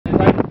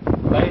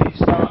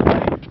start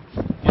gate?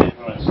 Yeah, if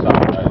you want to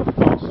start gate, the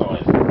far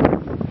side.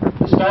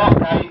 The start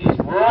gate is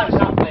right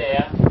up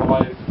there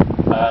by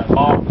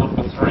mark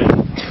number 3.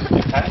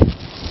 Okay?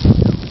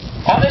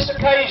 On this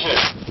occasion,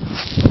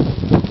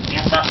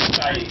 you must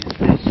stay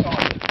this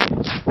side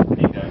when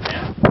you go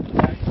down.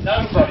 Okay?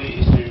 Nobody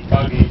is to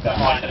buggy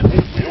behind the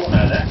pitch. We all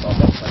know that, so I'm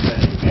not going to say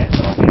it again.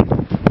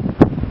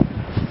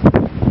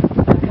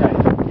 Okay,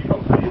 you've got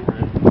plenty of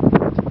room.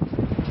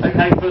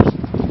 Okay, first.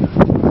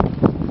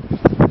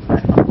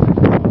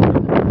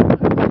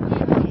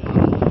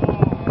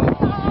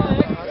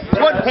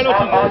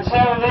 I'll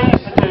tell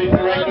these to do it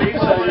correctly,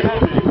 so you'll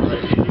do it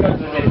correctly. You go to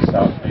the red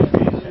stuff,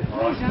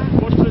 alright?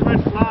 What's the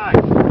red flag?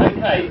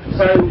 Okay,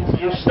 so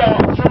you start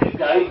through the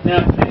gate.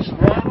 Now, it's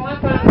right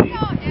like that.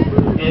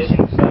 Yes, you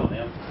can start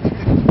now.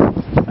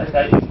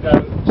 Okay, you can go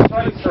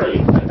straight through.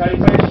 Okay,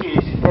 first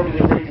is it's probably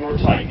the route you'll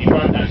take. You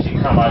won't actually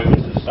come over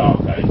to the start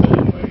gate, but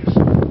anyway, it's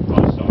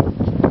right stop.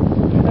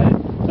 Okay,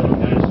 so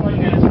we're going straight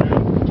down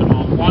through to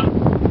mark 1,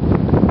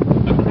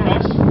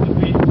 across the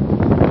bit,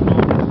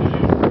 mark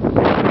 2.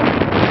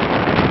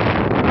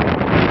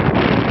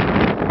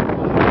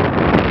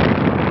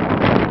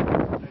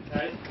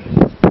 Okay,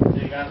 so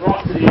you're going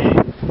right to the end.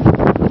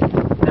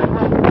 Now,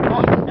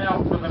 watch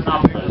out for the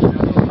numbers,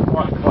 because this is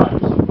quite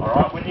close.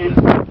 Alright, when you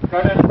go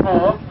down the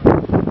 4,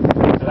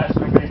 so that's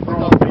going to be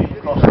broad feet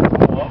across the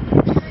 4.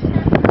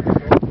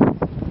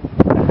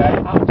 Okay,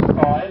 up to 5.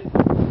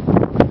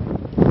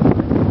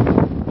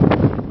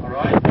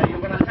 Alright, now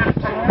you're going to have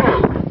to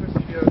look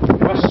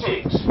for 6,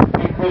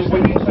 because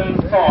when you turn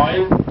 5,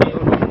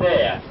 it'll be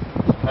there.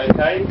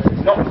 Okay,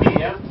 not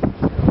here.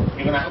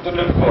 You're going to have to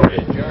look for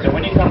it. So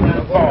when you come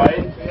around 5,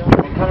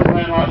 you're coming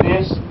around like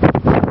this, 6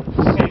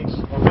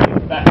 will be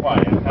that way,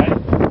 okay?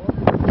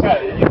 So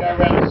then you go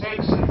around 6,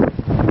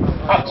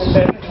 up to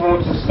 7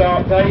 towards the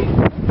start gate,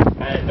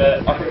 and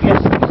I can